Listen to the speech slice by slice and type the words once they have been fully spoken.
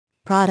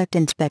Product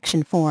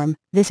Inspection Form.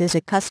 This is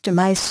a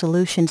customized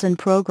solutions and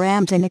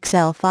programs in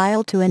Excel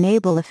file to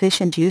enable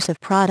efficient use of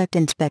Product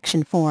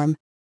Inspection Form.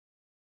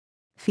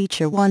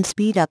 Feature 1.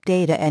 Speed up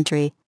data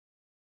entry.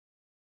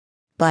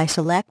 By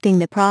selecting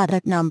the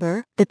product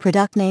number, the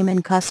product name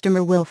and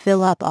customer will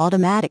fill up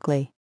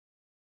automatically.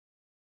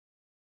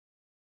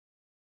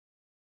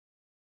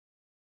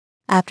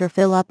 After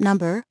fill up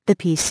number, the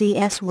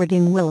PCS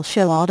wording will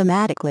show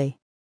automatically.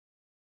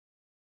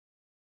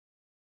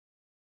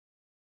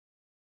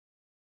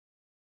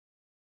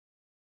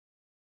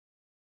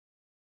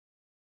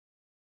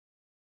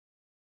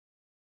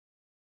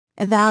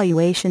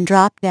 Evaluation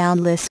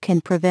drop-down list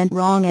can prevent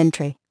wrong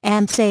entry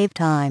and save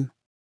time.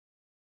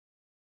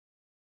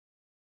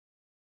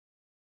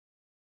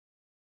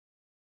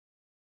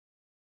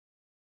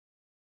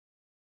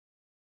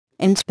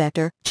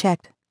 Inspector,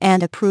 checked,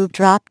 and approved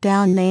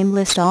drop-down name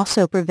list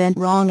also prevent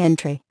wrong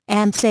entry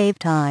and save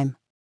time.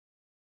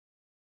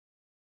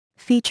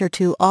 Feature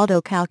 2.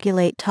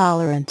 Auto-calculate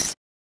tolerance.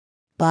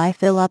 By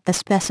fill up the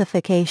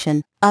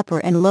specification, upper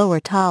and lower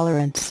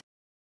tolerance.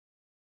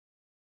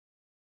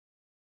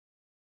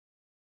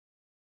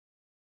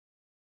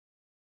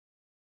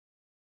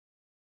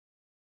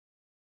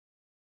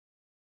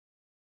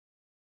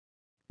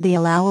 The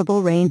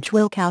allowable range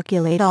will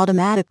calculate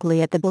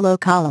automatically at the below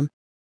column.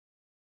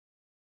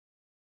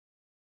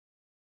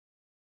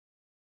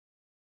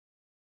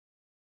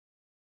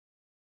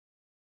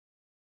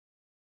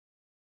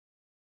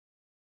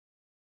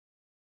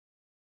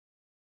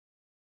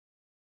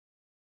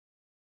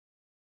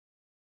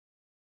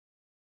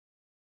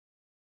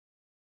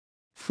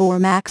 For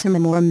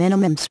maximum or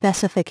minimum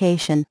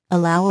specification,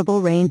 allowable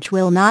range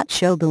will not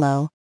show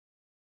below.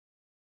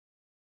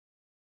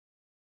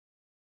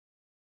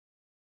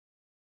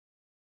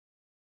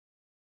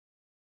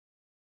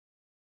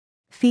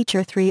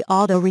 Feature 3.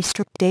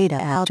 Auto-restrict data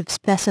out of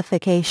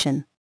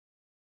specification.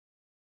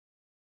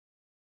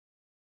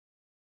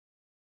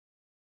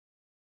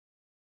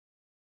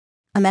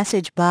 A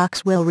message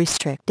box will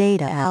restrict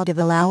data out of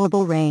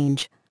allowable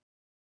range.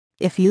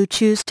 If you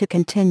choose to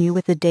continue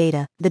with the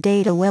data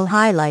will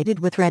highlighted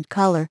with red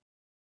color.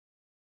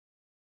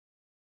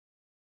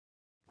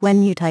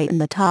 When you tighten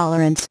the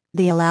tolerance,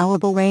 the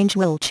allowable range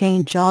will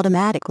change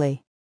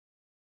automatically.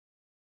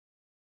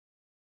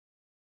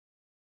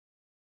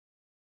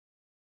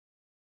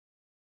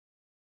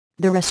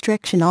 The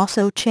restriction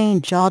also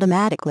change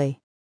automatically.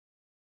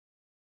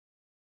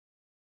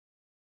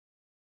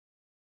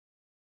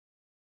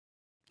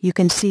 You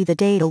can see the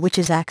data which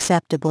is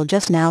acceptable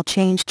just now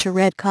changed to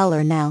red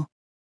color now.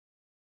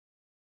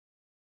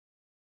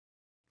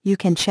 You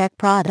can check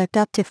product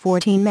up to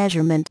 14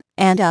 measurement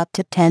and up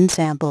to 10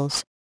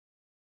 samples.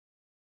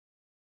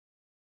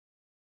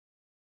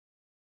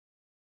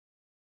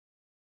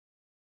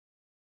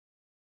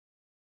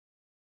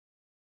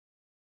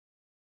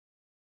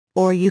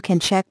 Or you can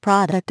check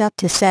product up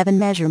to 7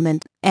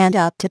 measurement and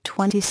up to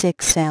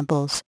 26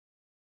 samples.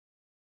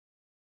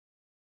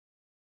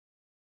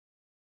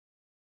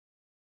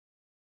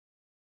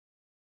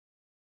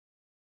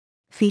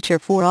 Feature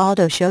 4.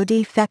 Auto show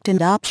defect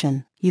and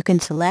option. You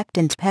can select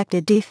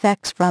inspected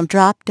defects from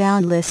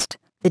drop-down list.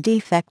 The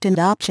defect and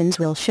options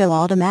will show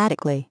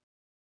automatically.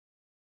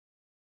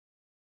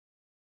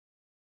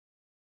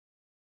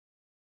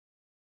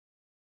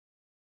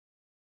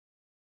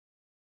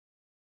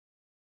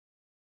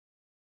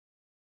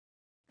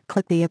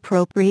 Click the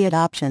appropriate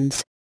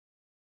options.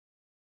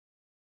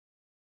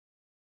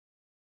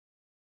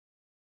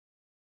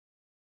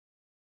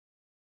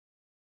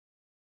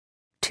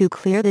 To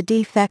clear the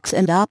defects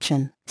and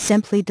option,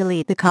 simply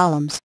delete the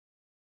columns.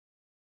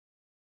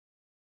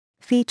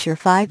 Feature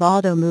 5.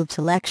 Auto move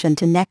selection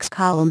to next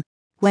column.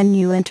 When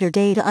you enter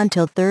data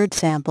until third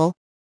sample,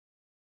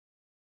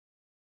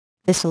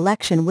 the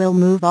selection will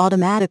move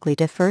automatically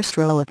to first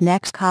row of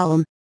next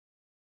column.